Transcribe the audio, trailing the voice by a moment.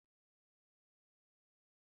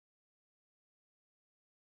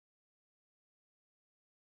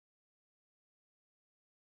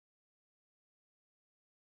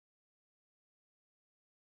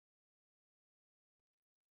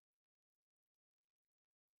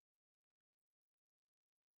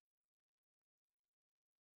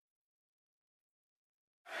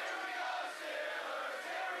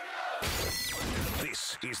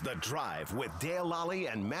This is The Drive with Dale Lally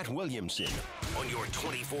and Matt Williamson on your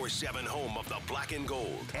 24/7 home of the black and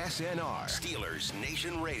gold. SNR, Steelers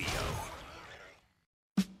Nation Radio.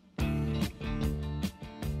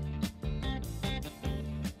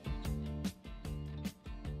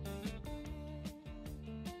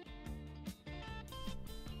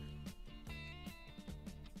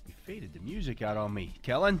 Faded the music out on me.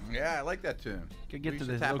 Kellen? Yeah, I like that tune. Could get to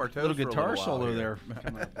the tap our little toes for a guitar little while solo here.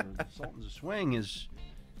 there. Sultan's of Swing is...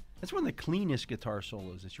 That's one of the cleanest guitar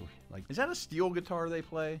solos that you like. Is that a steel guitar they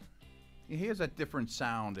play? He has that different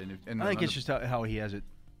sound. And I think it's just how he has it.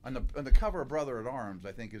 on the cover of Brother at Arms,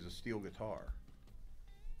 I think, is a steel guitar.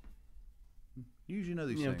 You usually know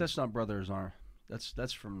these You know, things. that's not Brothers Arm.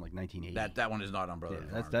 That's from like 1980. That one is not on Brother Yeah,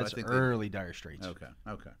 at Arms. that's I think early Dire Straits. Okay.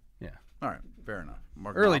 Yeah. All right, fair enough.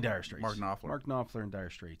 Early Dire Straits. Mark Knopfler. Mark Knopfler and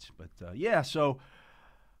Dire Straits. But yeah, so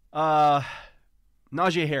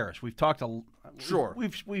Najee Harris. We've talked Sure.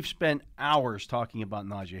 We've spent hours talking about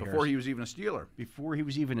Najee Harris. Before he was even a Steeler. Before he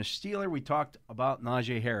was even a Steeler, we talked about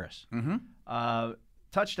Najee Harris. Mm-hmm.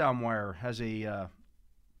 Touchdown Wire has a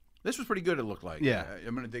This was pretty good, it looked like. Yeah.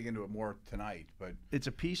 I'm going to dig into it more tonight, but it's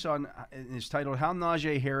a piece on it's titled "How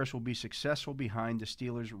Najee Harris Will Be Successful Behind the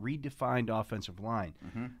Steelers' Redefined Offensive Line."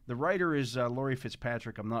 Mm-hmm. The writer is Lori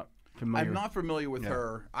Fitzpatrick. I'm not familiar. I'm not familiar with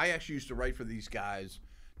her. I actually used to write for these guys.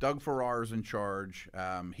 Doug Farrar's in charge.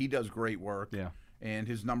 He does great work. Yeah. And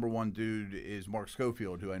his number one dude is Mark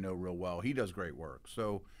Schofield, who I know real well. He does great work.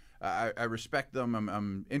 So I respect them.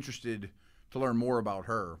 I'm interested to learn more about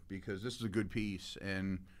her because this is a good piece,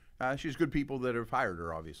 and she's good people that have hired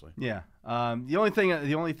her, obviously. Yeah. The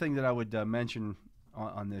only thing that I would mention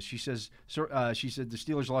on this, she said the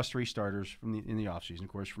Steelers lost 3 starters in the offseason, of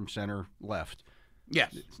course, from center left.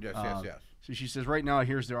 Yes. So she says right now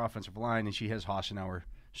here's their offensive line, and she has Hassenauer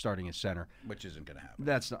starting at center. Which isn't going to happen.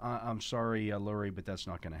 That's I'm sorry, Lori, but that's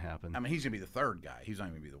not going to happen. I mean, he's going to be the third guy. He's not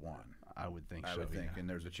going to be the one. I would think I so. would think, yeah. and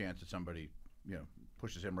there's a chance that somebody,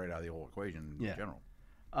 pushes him right out of the whole equation in Yeah. general.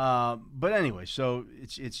 But anyway, so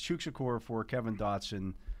it's Chukwuekoror for Kevin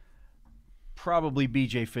Dotson, probably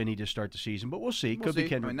B.J. Finney to start the season, but we'll see. Could be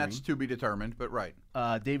Kendrick I mean, that's to be determined, but right.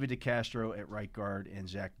 David DeCastro at right guard and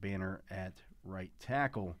Zach Banner at right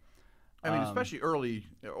tackle. I mean, especially early,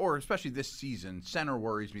 or especially this season, center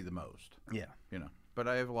worries me the most. Yeah. But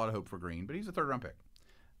I have a lot of hope for Green, but he's a third-round pick.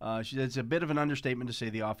 It's a bit of an understatement to say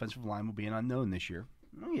the offensive line will be an unknown this year.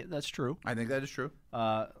 Oh, yeah, that's true. I think that is true.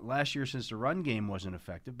 Last year, since the run game wasn't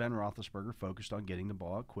effective, Ben Roethlisberger focused on getting the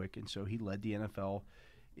ball out quick, and so he led the NFL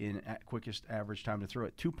in quickest average time to throw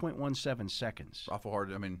at 2.17 seconds. Awful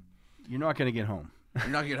hard. I mean, You're not going to get home. you're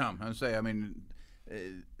not getting home. I would say,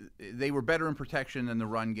 they were better in protection than the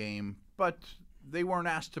run game, but they weren't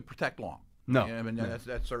asked to protect long. No. I mean,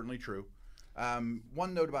 that's certainly true.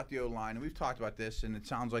 One note about the O-line, and we've talked about this, and it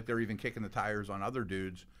sounds like they're even kicking the tires on other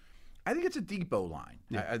dudes. I think it's a deep O-line.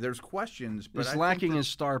 Yeah. There's questions, but It's I lacking think in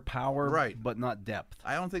star power, Right. but not depth.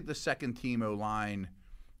 I don't think the second-team O-line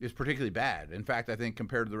is particularly bad. In fact, I think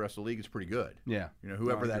compared to the rest of the league, it's pretty good. Yeah.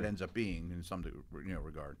 Whoever I that agree. ends up being in some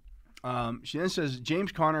regard. She then says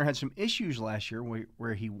James Conner had some issues last year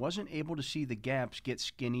where he wasn't able to see the gaps, get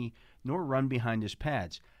skinny, nor run behind his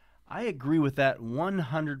pads. I agree with that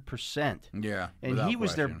 100%. Yeah, And without he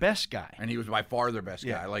was their question. best guy. And he was by far their best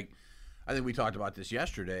Yeah. guy. Like, I think we talked about this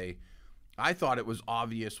yesterday. I thought it was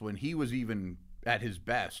obvious when he was even at his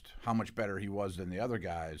best how much better he was than the other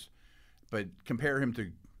guys. But compare him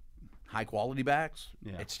to high-quality backs,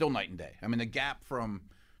 Yeah. it's still night and day. I mean, the gap from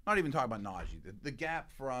 – not even talking about Najee. The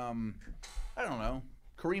gap from, I don't know,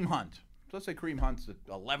 Kareem Hunt. So let's say Kareem Hunt's the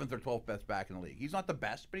 11th or 12th best back in the league. He's not the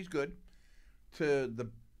best, but he's good. To the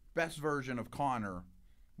best version of Connor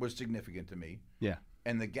was significant to me. Yeah.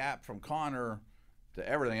 And the gap from Connor to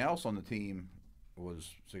everything else on the team was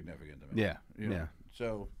significant to me. Yeah, yeah.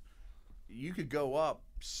 So you could go up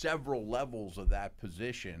several levels of that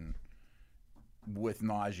position with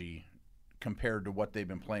Najee compared to what they've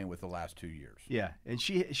been playing with the last 2 years. Yeah, and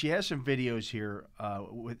she has some videos here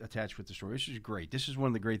attached with the story. This is great. This is one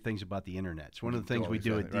of the great things about the internet. It's one of the things we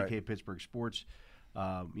do at DK Pittsburgh Sports.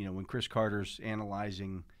 When Chris Carter's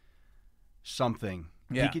analyzing something,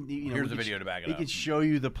 Yeah. he can, Here's a video to back it He up. can show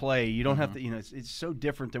you the play. You don't have to. It's so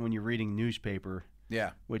different than when you're reading newspaper.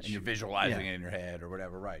 Yeah, Which- and you're visualizing yeah. it in your head or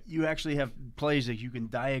whatever, right? You actually have plays that you can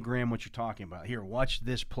diagram what you're talking about. Here, watch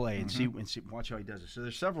this play and see. Watch how he does it. So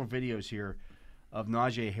there's several videos here of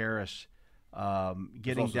Najee Harris getting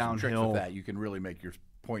There's also some tricks downhill. with that. You can really make your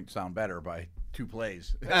point sound better by 2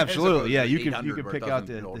 plays. Absolutely, yeah. You can 800 where it pick out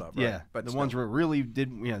doesn't build up, yeah, right? But the still. ones where it really did.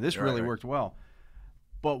 Yeah, this Right, really right. worked well.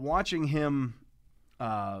 But watching him,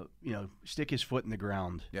 stick his foot in the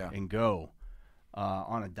ground Yeah. and go,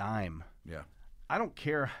 on a dime. Yeah. I don't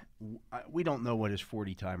care. We don't know what his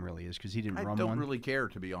 40 time really is because he didn't run one. I don't really care,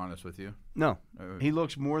 to be honest with you. No. He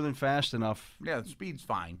looks more than fast enough. Yeah, the speed's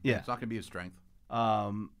fine. Yeah. It's not going to be his strength.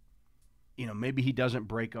 Maybe he doesn't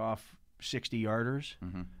break off 60-yarders.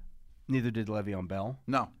 Mm-hmm. Neither did Le'Veon Bell.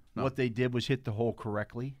 No. What they did was hit the hole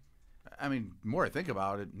correctly. I mean, the more I think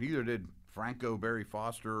about it, neither did Franco, Barry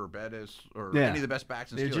Foster, or Bettis, or any of the best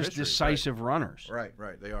backs in Steelers history. They're just decisive runners. Right,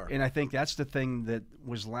 they are. And I think that's the thing that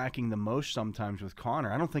was lacking the most sometimes with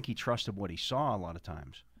Connor. I don't think he trusted what he saw a lot of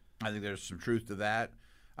times. I think there's some truth to that.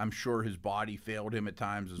 I'm sure his body failed him at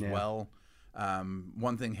times as well.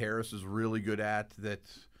 One thing Harris is really good at that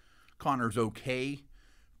Connor's okay,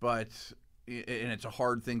 but and it's a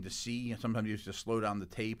hard thing to see. Sometimes you have to slow down the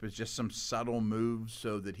tape. It's just some subtle moves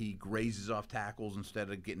so that he grazes off tackles instead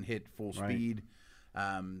of getting hit full speed.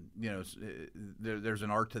 There's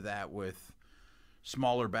an art to that with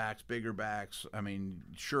smaller backs, bigger backs. I mean,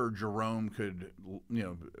 sure, Jerome could,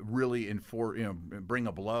 really bring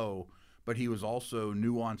a blow, but he was also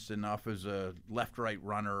nuanced enough as a left-right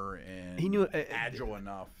runner, and he knew agile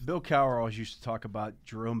enough. Bill Cowher always used to talk about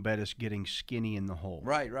Jerome Bettis getting skinny in the hole.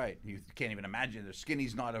 Right. You can't even imagine that.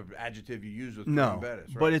 Skinny's not an adjective you use with Jerome Bettis.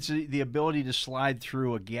 Right? But it's the ability to slide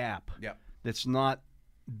through a gap. Yep. That's not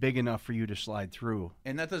big enough for you to slide through.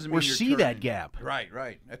 And that doesn't mean see that gap. Right.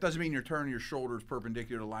 That doesn't mean you're turning your shoulders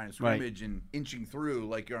perpendicular to the line of scrimmage and inching through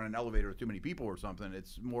like you're on an elevator with too many people or something.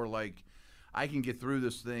 It's more like I can get through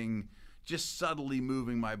this thing just subtly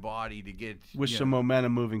moving my body to get with some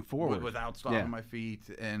momentum moving forward without stopping my feet.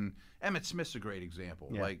 And Emmitt Smith's a great example.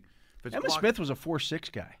 Yeah. Like Emmitt Smith was a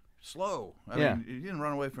 4.6 guy. Slow. I mean, he didn't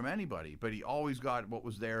run away from anybody, but he always got what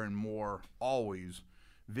was there and more. Always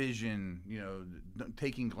vision.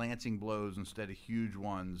 Taking glancing blows instead of huge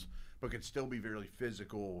ones, but could still be very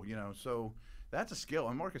physical. So. That's a skill.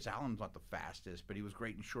 And Marcus Allen's not the fastest, but he was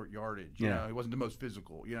great in short yardage. He wasn't the most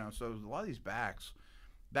physical. So a lot of these backs.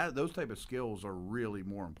 Those type of skills are really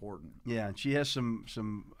more important. Yeah, and she has some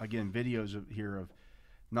again videos of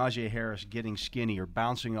Najee Harris getting skinny or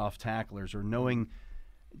bouncing off tacklers or knowing,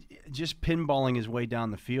 just pinballing his way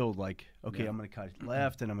down the field. Like, okay, I'm going to cut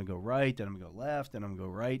left, and I'm going to go right, then I'm going to go left, then I'm going to go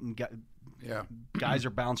right, and guys are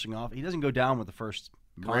bouncing off. He doesn't go down with the first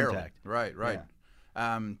contact. Rarely. Right.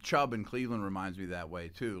 Yeah. Chubb in Cleveland reminds me that way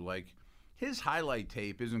too. Like, his highlight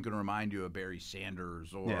tape isn't going to remind you of Barry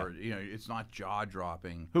Sanders or, it's not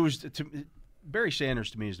jaw-dropping. Barry Sanders,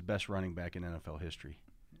 to me, is the best running back in NFL history.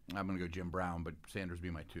 I'm going to go Jim Brown, but Sanders be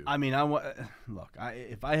my two. I mean,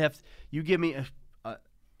 if I have – you give me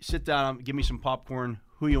sit down, give me some popcorn,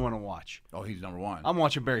 who you want to watch? Oh, he's number one. I'm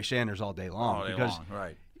watching Barry Sanders all day long.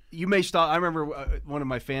 Right. You may stop – I remember one of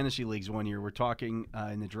my fantasy leagues one year, we're talking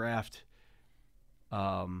in the draft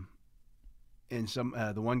and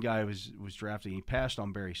the one guy was drafting, he passed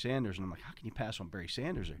on Barry Sanders, and I'm like, how can you pass on Barry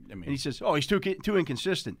Sanders? And he says, he's too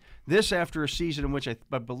inconsistent. This after a season in which I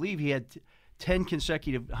believe he had 10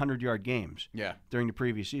 consecutive 100-yard games. Yeah. During the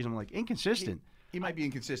previous season. I'm like, inconsistent. He might be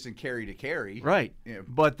inconsistent carry to carry. Right.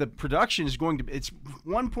 But the production is going to be – it's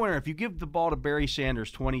one-pointer. If you give the ball to Barry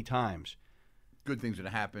Sanders 20 times. Good things are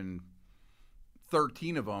going to happen.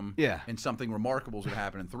 13 of them, and something remarkable is going to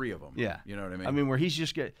happen in 3 of them. Yeah. You know what I mean? I mean, where he's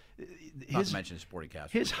just got not to mention Sporting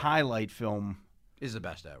Cast. His highlight film is the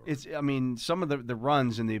best ever. Some of the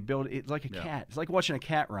runs and the ability, it's like a cat. It's like watching a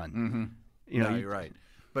cat run. Mm-hmm. You're right.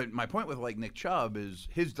 But my point with like Nick Chubb is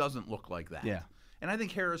his doesn't look like that. Yeah. And I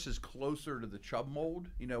think Harris is closer to the Chubb mold,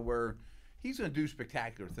 where he's going to do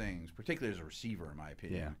spectacular things, particularly as a receiver, in my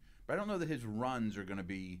opinion. Yeah. But I don't know that his runs are going to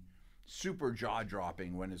be super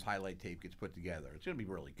jaw-dropping when his highlight tape gets put together. It's going to be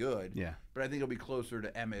really good. Yeah. But I think it'll be closer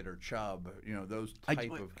to Emmitt or Chubb, those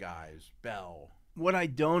type of guys. Bell. What I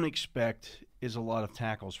don't expect is a lot of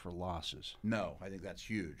tackles for losses. No, I think that's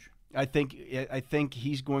huge. I think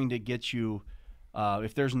he's going to get you,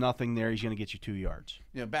 if there's nothing there, he's going to get you 2 yards.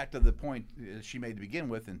 Back to the point she made to begin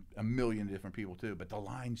with, and a million different people too, but the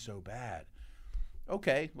line's so bad.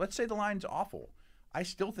 Okay, let's say the line's awful. I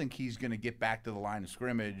still think he's going to get back to the line of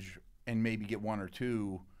scrimmage and maybe get 1 or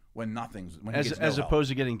 2 when nothing's as opposed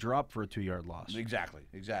to getting dropped for a 2-yard loss. Exactly.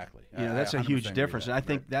 That's a huge difference, and I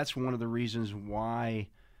think that's one of the reasons why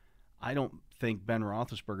I don't think Ben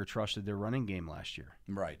Roethlisberger trusted their running game last year.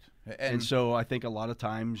 Right, and so I think a lot of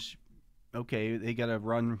times, they got a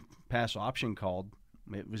run pass option called.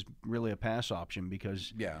 It was really a pass option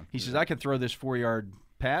because he says I can throw this 4-yard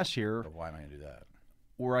pass here. But why am I going to do that?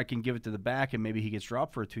 Or I can give it to the back and maybe he gets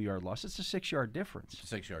dropped for a 2-yard loss. It's a 6-yard difference.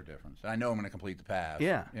 It's a 6-yard difference. I know I'm going to complete the pass.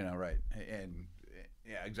 Yeah. Right. And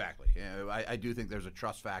exactly. I do think there's a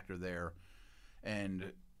trust factor there.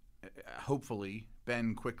 And hopefully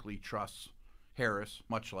Ben quickly trusts Harris,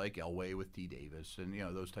 much like Elway with T. Davis, and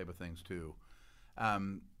those type of things too.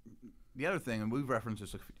 The other thing, and we've referenced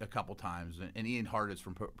this a couple times, and Ian Hartitz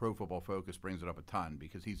from Pro Football Focus brings it up a ton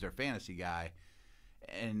because he's their fantasy guy,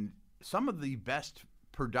 and some of the best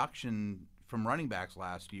production from running backs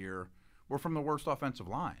last year were from the worst offensive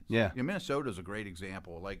lines. Yeah, Minnesota's a great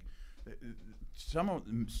example. Like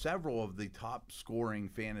several of the top scoring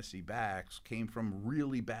fantasy backs came from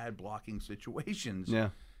really bad blocking situations. Yeah.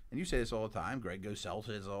 And you say this all the time. Greg Gosell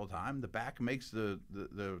says all the time. The back makes the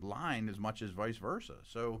line as much as vice versa.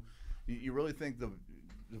 So you really think the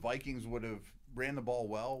Vikings would have ran the ball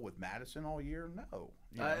well with Madison all year? No.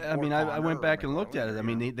 I went back and looked at it. I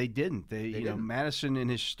mean, they didn't. They didn't. Madison in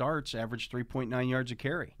his starts averaged 3.9 yards a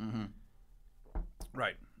carry. Mm-hmm.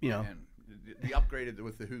 Right. And the upgrade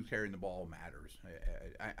with the who's carrying the ball matters.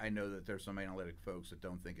 I know that there's some analytic folks that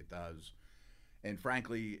don't think it does. And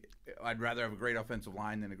frankly, I'd rather have a great offensive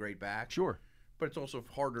line than a great back. Sure. But it's also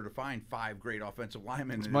harder to find 5 great offensive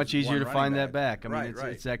linemen. It's much easier to find that back. I mean,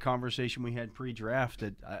 it's that conversation we had pre-draft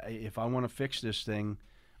that if I want to fix this thing,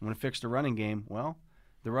 I want to fix the running game. Well,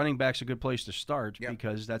 the running back's a good place to start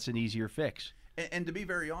because that's an easier fix. And to be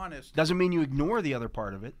very honest, doesn't mean you ignore the other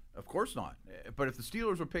part of it. Of course not. But if the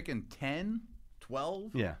Steelers were picking 10,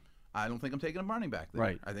 12, I don't think I'm taking a running back there.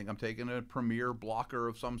 Right. I think I'm taking a premier blocker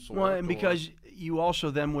of some sort. Well, and because you also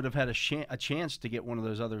then would have had a chance to get one of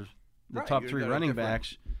those other top 3 running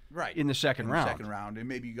backs in the second round. And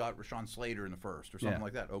maybe you got Rashawn Slater in the first or something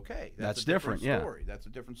like that. Okay, that's different. Story. That's a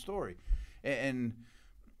different story. And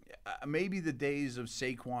maybe the days of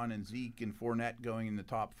Saquon and Zeke and Fournette going in the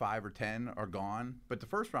top 5 or 10 are gone, but the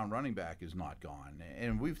first-round running back is not gone.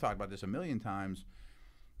 And we've talked about this a million times.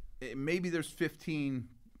 Maybe there's 15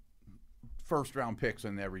 first-round picks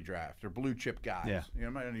in every draft. They're blue-chip guys. Yeah.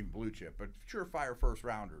 Not even blue-chip, but surefire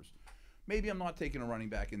first-rounders. Maybe I'm not taking a running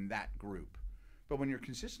back in that group. But when you're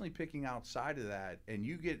consistently picking outside of that and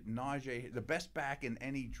you get Najee, the best back in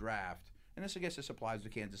any draft, and I guess this applies to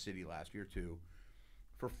Kansas City last year too,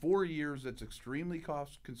 for 4 years that's extremely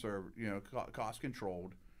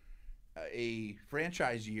cost-controlled, a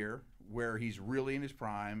franchise year where he's really in his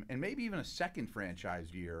prime, and maybe even a second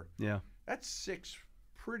franchise year. Yeah. That's 6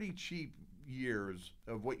 pretty cheap years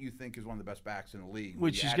of what you think is one of the best backs in the league.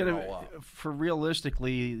 Which is going to, for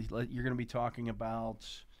realistically, you're going to be talking about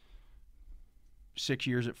 6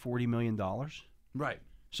 years at $40 million. Right.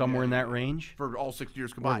 Somewhere in that range. For all 6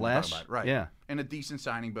 years combined. Or less. Right. Yeah. And a decent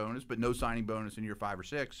signing bonus, but no signing bonus in year 5 or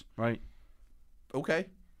 6. Right. Okay.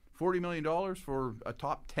 $40 million for a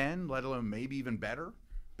top 10, let alone maybe even better,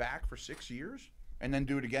 back for 6 years, and then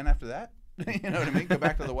do it again after that? You know what I mean? Go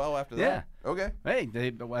back to the well after that? Okay. Hey,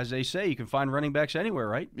 as they say, you can find running backs anywhere,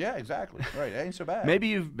 right? Yeah, exactly. Right. It ain't so bad.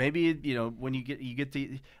 Maybe when you get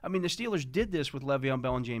the – I mean, the Steelers did this with Le'Veon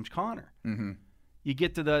Bell and James Conner. Mm-hmm. You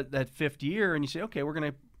get to that 5th year, and you say, okay, we're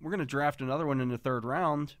gonna draft another one in the 3rd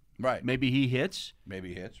round. Right. Maybe he hits. Right.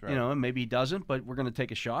 And maybe he doesn't, but we're gonna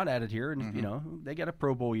take a shot at it here. And they got a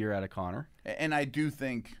Pro Bowl year out of Conner. And I do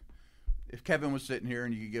think if Kevin was sitting here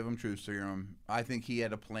and you could give him truth serum, I think he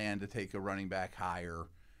had a plan to take a running back higher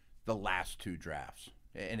the last 2 drafts,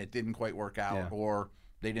 and it didn't quite work out, or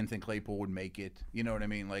they didn't think Claypool would make it. You know what I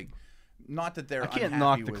mean? Like. Not that they're. I can't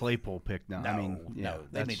knock the Claypool pick now. No,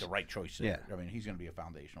 they made the right choice there. I mean, he's going to be a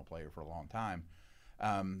foundational player for a long time.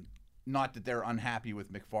 Not that they're unhappy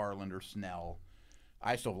with McFarland or Snell.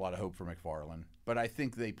 I still have a lot of hope for McFarland, but I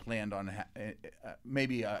think they planned on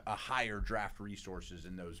maybe a higher draft resources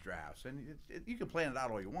in those drafts. And you can plan it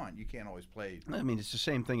out all you want. You can't always play. I mean, it's the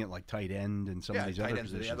same thing at like tight end and some of these other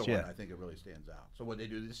positions. The other one, I think it really stands out. So what they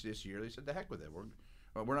do this year, they said, the heck with it.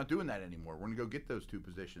 We're not doing that anymore. We're going to go get those 2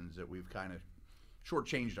 positions that we've kind of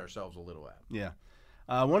shortchanged ourselves a little at. Yeah.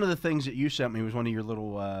 One of the things that you sent me was one of your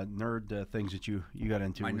little nerd things that you got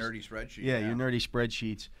into. My nerdy spreadsheet. Yeah, your nerdy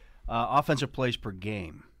spreadsheets. Offensive plays per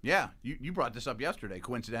game. Yeah, you brought this up yesterday,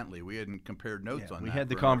 coincidentally. We hadn't compared notes on that. We had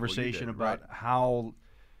the conversation about how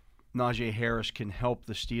Najee Harris can help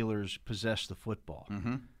the Steelers possess the football.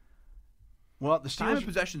 Mm-hmm. Well, the Steelers... Time of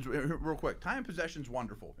possession's, real quick, time of possession's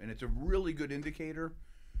wonderful, and it's a really good indicator.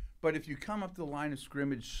 But if you come up to the line of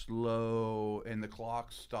scrimmage slow and the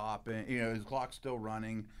clock's stopping, the clock's still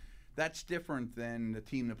running, that's different than the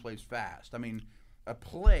team that plays fast. I mean, an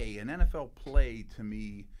NFL play to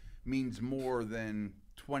me means more than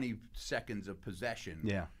 20 seconds of possession.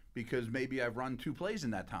 Yeah. Because maybe I've run 2 plays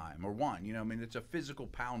in that time or 1. I mean, it's a physical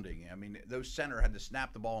pounding. I mean, those center had to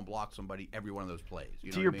snap the ball and block somebody every one of those plays.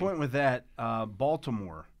 To your point with that,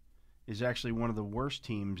 Baltimore is actually one of the worst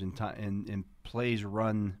teams in plays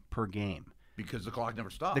run per game. Because the clock never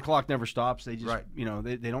stops. The clock never stops. They just,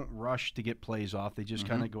 they don't rush to get plays off. They just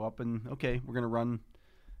kind of go up and, okay, we're going to run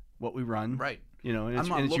what we run. Right. And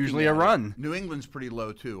it's usually a run. New England's pretty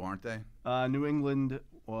low, too, aren't they? New England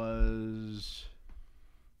was...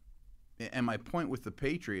 And my point with the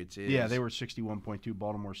Patriots is... Yeah, they were 61.2,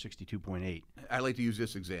 Baltimore 62.8. I like to use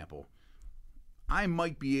this example. I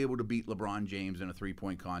might be able to beat LeBron James in a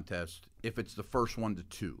three-point contest if it's the first one to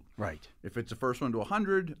 2. Right. If it's the first one to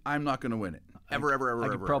 100, I'm not going to win it. I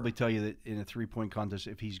could probably tell you that in a three-point contest,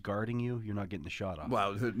 if he's guarding you, you're not getting the shot off.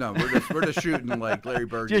 Well, no, we're just shooting like Larry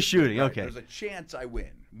Bird. Just shooting, right? Okay. There's a chance I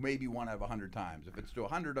win. Maybe one out of 100 times. If it's to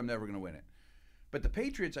 100, I'm never going to win it. But the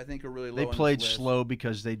Patriots, I think, are really low. They played slow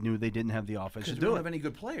because they knew they didn't have the offense to do it. Because we don't have any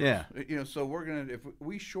good players. Yeah. So we're going to, if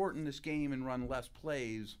we shorten this game and run less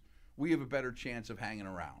plays, we have a better chance of hanging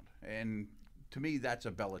around. And to me, that's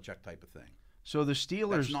a Belichick type of thing. So the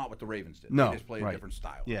Steelers... That's not what the Ravens did. No, they just played a different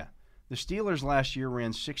style. Yeah. The Steelers last year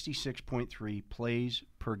ran 66.3 plays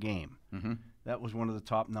per game. Mm-hmm. That was one of the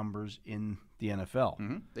top numbers in the NFL.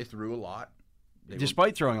 Mm-hmm. They threw a lot.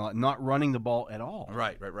 Despite throwing a lot, not running the ball at all.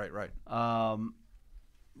 Right.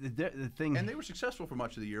 The thing, and they were successful for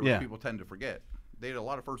much of the year, which people tend to forget. They had a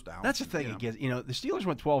lot of first downs. That's the thing. The Steelers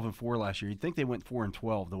went 12-4 last year. You'd think they went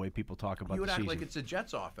 4-12 the way people talk about the season. You would act like it's the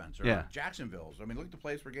Jets' offense or Jacksonville's. I mean, look at the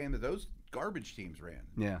plays per game that those garbage teams ran.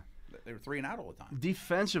 Yeah. They were 3 and out all the time.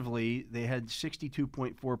 Defensively, they had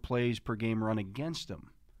 62.4 plays per game run against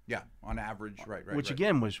them. Yeah, on average, right. Which,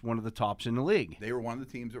 again, was one of the tops in the league. They were one of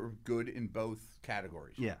the teams that were good in both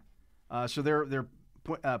categories. Yeah. So their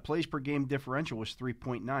plays per game differential was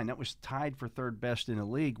 3.9. That was tied for third best in the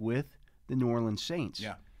league with the New Orleans Saints.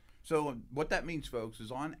 Yeah. So what that means, folks,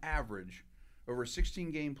 is on average, over a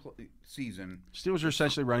 16-game season, Steelers are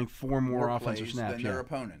essentially running 4 more offensive snaps than their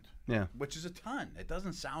opponent. Yeah. Which is a ton. It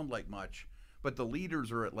doesn't sound like much, but the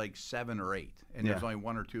leaders are at like 7 or 8, and there's only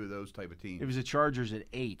 1 or 2 of those type of teams. It was the Chargers at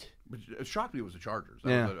 8. Which it shocked me it was the Chargers.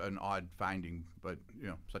 That was an odd finding, but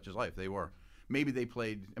such is life. They were. Maybe they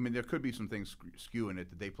played. I mean, there could be some things skewing it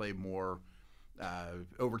that they played more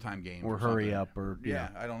overtime games or hurry up or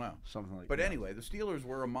I don't know, something like that. But anyway, the Steelers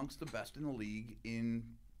were amongst the best in the league in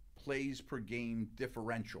plays per game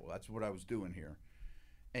differential. That's what I was doing here.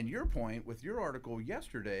 And your point with your article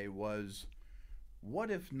yesterday was, what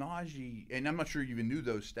if Najee, and I'm not sure you even knew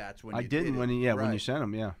those stats when I you didn't did when it, when you sent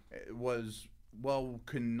them, it was, well,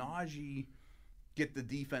 can Najee get the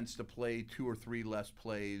defense to play 2 or 3 less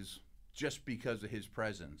plays just because of his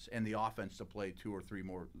presence, and the offense to play 2 or 3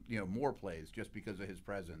 more, more plays just because of his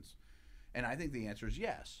presence? And I think the answer is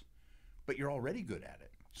yes. But you're already good at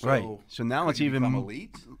it. So right. So now it's even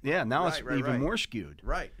elite. Yeah. Now it's even more skewed.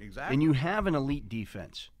 Right. Exactly. And you have an elite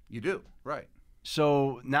defense. You do. Right.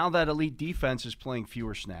 So now that elite defense is playing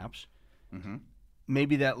fewer snaps. Mm-hmm.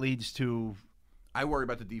 Maybe that leads to. I worry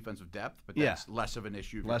about the defensive depth, but that's less of an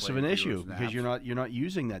issue. Less of an issue because you're not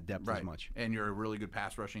using that depth as much. And you're a really good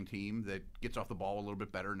pass rushing team that gets off the ball a little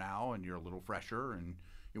bit better now, and you're a little fresher. And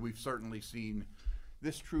we've certainly seen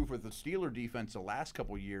this true for the Steeler defense the last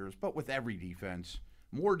couple of years, but with every defense.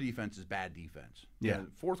 More defense is bad defense. Yeah.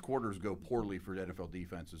 Fourth quarters go poorly for NFL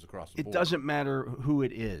defenses across the board. It doesn't matter who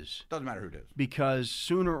it is. Doesn't matter who it is. Because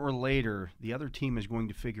sooner or later, the other team is going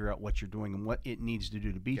to figure out what you're doing and what it needs to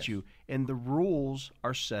do to beat you. And the rules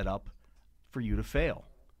are set up for you to fail.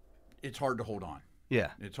 It's hard to hold on. Yeah.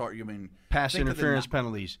 It's hard. I mean, pass interference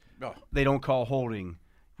penalties. Oh. They don't call holding.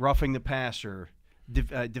 Roughing the passer.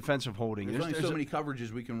 Defensive holding. There's only so many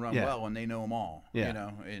coverages we can run well, and they know them all.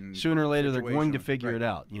 Yeah. In sooner or later, they're going to figure it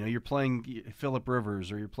out. You're playing Phillip Rivers,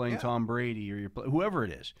 or you're playing Tom Brady, or whoever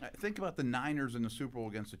it is. Think about the Niners in the Super Bowl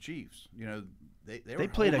against the Chiefs. They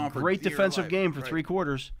played a great defensive game for 3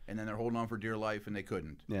 quarters, and then they're holding on for dear life, and they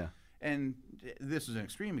couldn't. Yeah. And this is an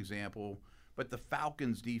extreme example, but the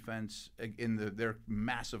Falcons' defense in their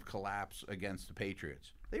massive collapse against the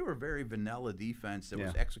Patriots, they were a very vanilla defense that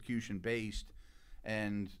was execution based.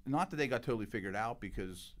 And not that they got totally figured out,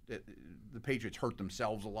 because the Patriots hurt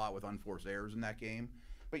themselves a lot with unforced errors in that game.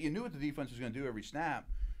 But you knew what the defense was going to do every snap.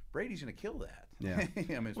 Brady's going to kill that. Yeah.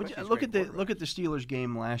 I mean, look at the Steelers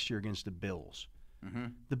game last year against the Bills. Mm-hmm.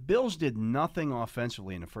 The Bills did nothing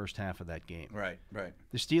offensively in the first half of that game. Right.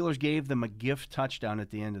 The Steelers gave them a gift touchdown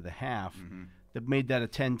at the end of the half. Mm-hmm. That made that a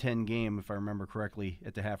 10-10 game, if I remember correctly,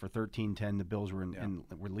 at the half, or 13-10. The Bills were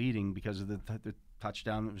were leading because of the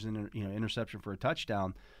touchdown. It was an interception for a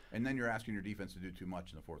touchdown. And then you're asking your defense to do too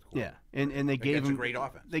much in the fourth quarter. Yeah, and they gave them a great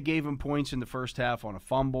offense. They gave them points in the first half on a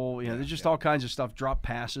fumble. There's just all kinds of stuff. Drop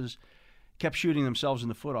passes, kept shooting themselves in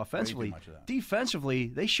the foot offensively. Defensively,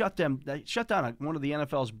 they shut down one of the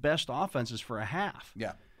NFL's best offenses for a half.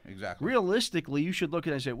 Yeah, exactly. Realistically, you should look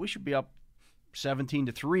at it and say we should be up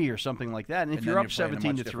 17-3 or something like that. And if And you're then up you're playing a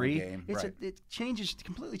much 17-3, different game. it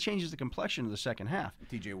completely changes the complexion of the second half.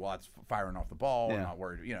 TJ Watt's firing off the ball, Yeah. not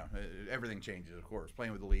worried. Everything changes, of course.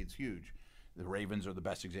 Playing with the lead's huge. The Ravens are the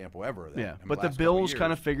best example ever of that. Yeah, in but the last couple Bills years.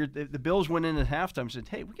 kind of figured the Bills went in at halftime and said,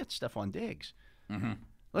 "Hey, we got Stephon Diggs. Mm-hmm.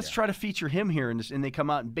 Let's try to feature him here." And they come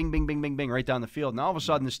out and bing, bing, bing, bing, bing right down the field. And all of a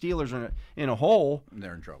sudden, the Steelers are in a hole. And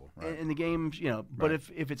they're in trouble. Right. And the game's, But if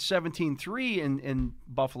it's 17-3 and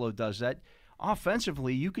Buffalo does that,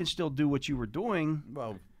 offensively, you can still do what you were doing.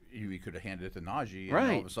 Well, you could have handed it to Najee, and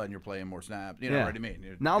Right. all of a sudden you're playing more snaps. You know what I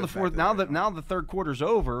mean? Now the third quarter's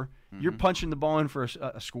over. You're punching the ball in for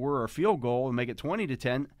a score or a field goal and make it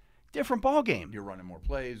 20-10. Different ball game. You're running more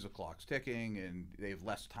plays. The clock's ticking, and they have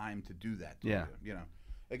less time to do that. Yeah.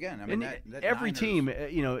 Again, I mean, And that every Niners, team,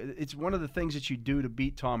 it's one of the things that you do to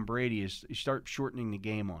beat Tom Brady is you start shortening the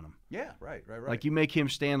game on him. Yeah, right. Like you make him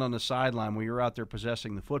stand on the sideline where you're out there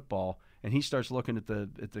possessing the football, and he starts looking at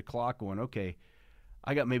the clock, going, "Okay,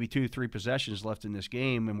 I got maybe 2-3 possessions left in this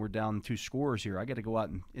game, and we're down 2 scores here. I got to go out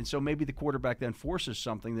and so maybe the quarterback then forces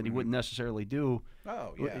something that he wouldn't necessarily do.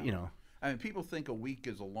 Oh yeah. You know, I mean, people think a week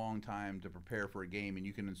is a long time to prepare for a game, and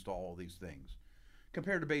you can install all these things.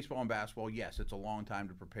 Compared to baseball and basketball, yes, it's a long time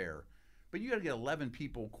to prepare. But you got to get 11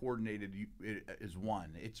 people coordinated as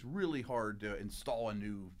one. It's really hard to install a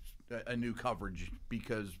new coverage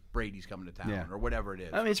because Brady's coming to town or whatever it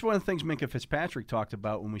is. I mean, it's one of the things Minkah Fitzpatrick talked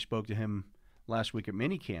about when we spoke to him last week at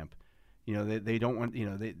minicamp. They don't want,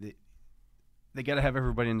 they got to have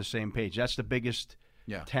everybody on the same page. That's the biggest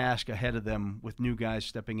task ahead of them with new guys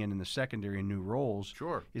stepping in the secondary and new roles.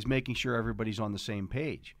 Sure. Is making sure everybody's on the same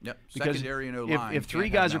page. Yep. Because secondary and O-line. if 3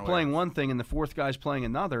 guys are playing one thing and the 4th guy's playing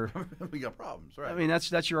another, we got problems, right? I mean,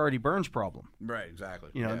 that's your Artie Burns problem. Right, exactly.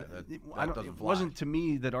 It doesn't fly. wasn't to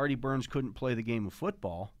me that Artie Burns couldn't play the game of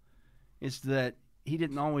football. It's that he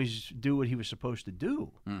didn't always do what he was supposed to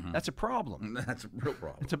do. Mm-hmm. That's a problem. That's a real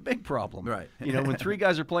problem. It's a big problem. Right. When 3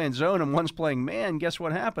 guys are playing zone and one's playing man, guess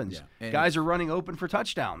what happens? Yeah. Guys are running open for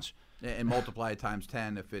touchdowns. And multiply it times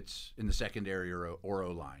 10 if it's in the secondary or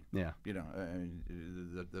O-line. Yeah.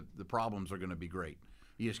 The problems are going to be great.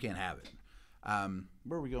 You just can't have it.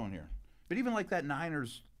 Where are we going here? But even like that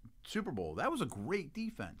Niners Super Bowl, that was a great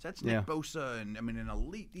defense. That's Nick Bosa and an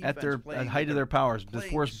elite defense At height of their powers,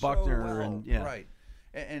 DeForest Buckner well, right.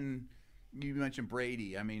 And you mentioned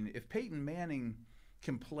Brady. I mean, if Peyton Manning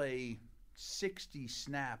can play 60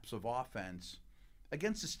 snaps of offense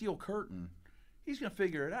against the Steel Curtain, he's going to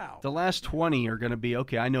figure it out. The last 20 are going to be,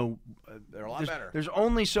 okay, I know they're a lot better. There's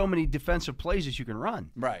only so many defensive plays that you can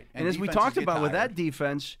run. Right. And as we talked about with that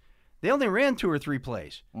defense, they only ran 2 or 3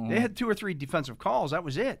 plays. Mm-hmm. They had 2 or 3 defensive calls. That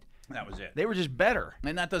was it. That was it. They were just better.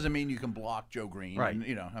 And that doesn't mean you can block Joe Green. Right.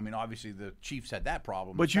 And, obviously the Chiefs had that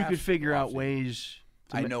problem. But you could figure out ways.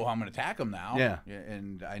 I know how I'm going to attack them now. Yeah.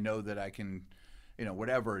 And I know that I can,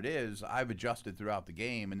 whatever it is, I've adjusted throughout the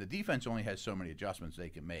game. And the defense only has so many adjustments they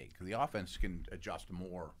can make. The offense can adjust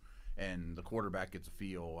more, and the quarterback gets a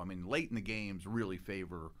feel. I mean, late in the games really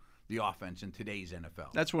favor the offense in today's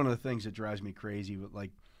NFL. That's one of the things that drives me crazy.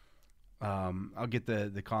 Like, I'll get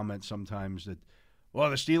the comment sometimes that, well,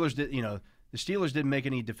 the Steelers didn't make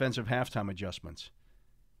any defensive halftime adjustments.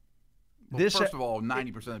 Well, first of all,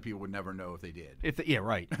 90% of the people would never know if they did.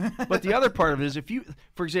 Right. But the other part of it is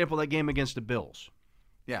for example, that game against the Bills.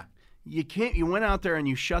 Yeah. You went out there and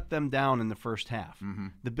you shut them down in the first half. Mm-hmm.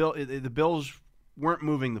 The Bills weren't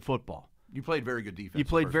moving the football. You played very good defense. You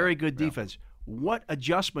played very good defense. What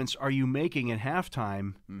adjustments are you making at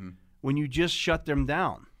halftime when you just shut them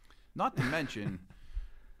down? Not to mention,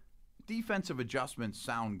 defensive adjustments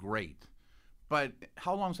sound great, but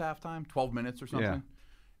how long's halftime? 12 minutes or something? Yeah.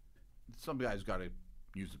 Some guy's got to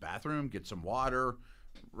use the bathroom, get some water,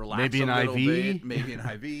 relax maybe a little bit. Maybe an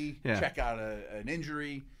IV, check out an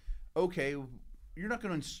injury. Okay, you're not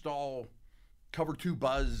going to install cover 2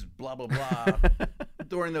 buzz, blah, blah, blah,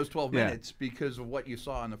 during those 12 minutes because of what you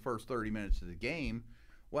saw in the first 30 minutes of the game.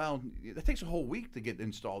 Well, it takes a whole week to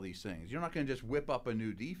install these things. You're not going to just whip up a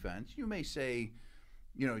new defense. You may say,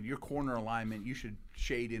 your corner alignment, you should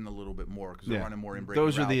shade in a little bit more because they're running more in-break.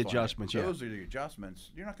 Those are the adjustments, Those are the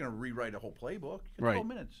adjustments. You're not going to rewrite a whole playbook. You got 12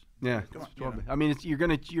 minutes. Yeah. I mean, you're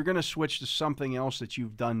gonna switch to something else that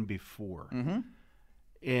you've done before. Mm-hmm.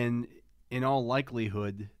 And in all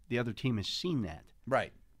likelihood, the other team has seen that.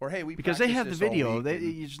 Right. Or, hey, because they have the video.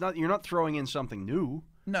 You're not throwing in something new.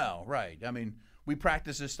 No, right. I mean, we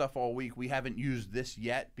practice this stuff all week. We haven't used this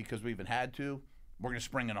yet because we haven't had to. We're going to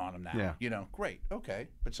spring it on them now. Yeah. Great, okay.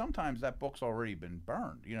 But sometimes that book's already been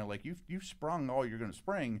burned. Like you've sprung all you're going to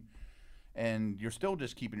spring, and you're still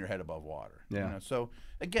just keeping your head above water. Yeah. You know? So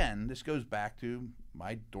again, this goes back to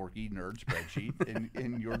my dorky nerd spreadsheet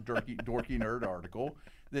in your dorky nerd article,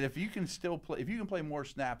 that if you can still play, if you can play more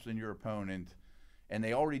snaps than your opponent, and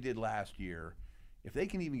they already did last year, if they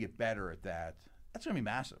can even get better at that, that's going to be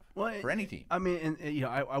massive for any team. I mean, and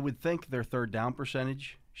I would think their third down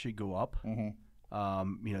percentage should go up.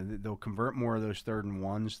 Mm-hmm. They'll convert more of those 3rd and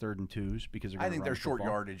 1s, 3rd and 2s because I think their short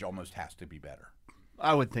yardage almost has to be better.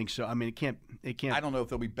 I would think so. I mean, it can't. I don't know if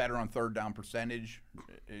they'll be better on 3rd down percentage,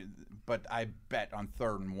 but I bet on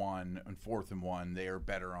 3rd and 1 and 4th and 1 they are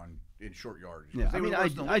better in short yardage. Yeah, I mean,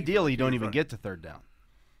 ideally, you don't even get to 3rd down.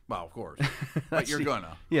 Well, of course, but you're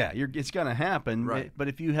gonna. Yeah, it's gonna happen. Right. But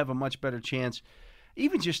if you have a much better chance,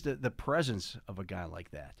 even just the presence of a guy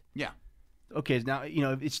like that. Yeah. Okay, now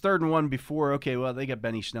if it's 3rd and 1 before. Okay, well they got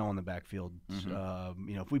Benny Snell in the backfield. Mm-hmm.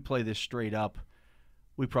 If we play this straight up,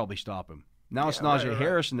 we probably stop him. Now it's Najee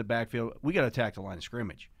Harris in the backfield. We got to attack the line of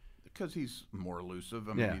scrimmage because he's more elusive.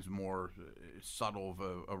 I mean, he's more subtle of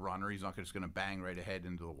a runner. He's not just going to bang right ahead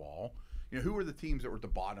into the wall. Who are the teams that were at the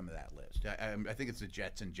bottom of that list? I think it's the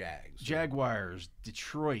Jets and Jags. Jaguars,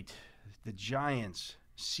 Detroit, the Giants,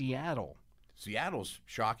 Seattle. Seattle's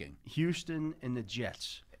shocking. Houston and the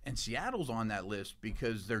Jets. And Seattle's on that list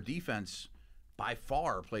because their defense by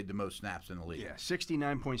far played the most snaps in the league. Yeah,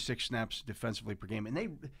 69.6 snaps defensively per game. And they,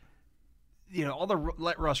 all the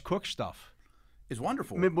let Russ cook stuff is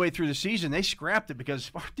wonderful. Midway through the season, they scrapped it because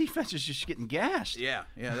our defense is just getting gassed. Yeah,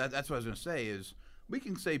 that's what I was going to say is we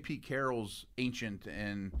can say Pete Carroll's ancient,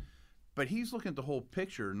 but he's looking at the whole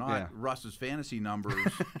picture, not Russ's fantasy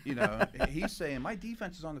numbers. He's saying my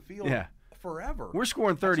defense is on the field forever. We're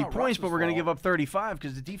scoring 30 points, but we're going to give up 35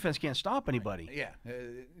 because the defense can't stop anybody. Yeah,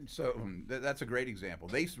 so that's a great example.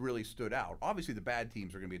 They really stood out. Obviously, the bad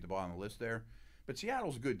teams are going to be at the bottom of the list there, but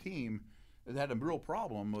Seattle's a good team. That had a real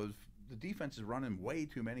problem was the defense is running way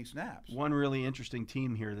too many snaps. One really interesting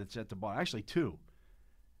team here that's at the bottom, actually two.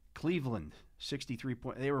 Cleveland, 63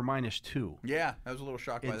 points. They were -2. Yeah, I was a little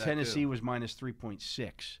shocked by that. Tennessee was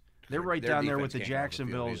 -3.6. They're right down there with the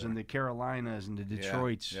Jacksonvilles and the Carolinas and the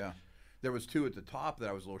Detroits. Yeah. There was 2 at the top that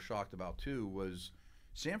I was a little shocked about too. Was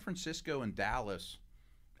San Francisco and Dallas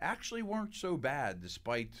actually weren't so bad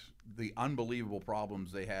despite the unbelievable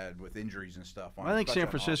problems they had with injuries and stuff. I think San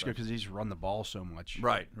Francisco because he's run the ball so much.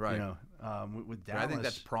 Right. With Dallas, I think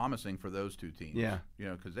that's promising for those two teams. Yeah,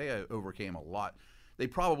 because they overcame a lot. They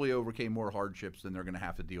probably overcame more hardships than they're going to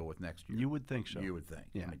have to deal with next year. You would think so. You would think.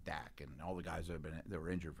 Yeah. I mean, Dak and all the guys that were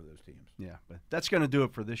injured for those teams. Yeah, but that's going to do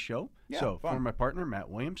it for this show. Yeah, so fun. For my partner Matt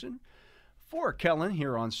Williamson, for Kellen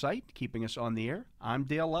here on site, keeping us on the air, I'm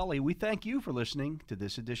Dale Lally. We thank you for listening to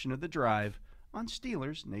this edition of The Drive on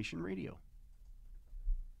Steelers Nation Radio.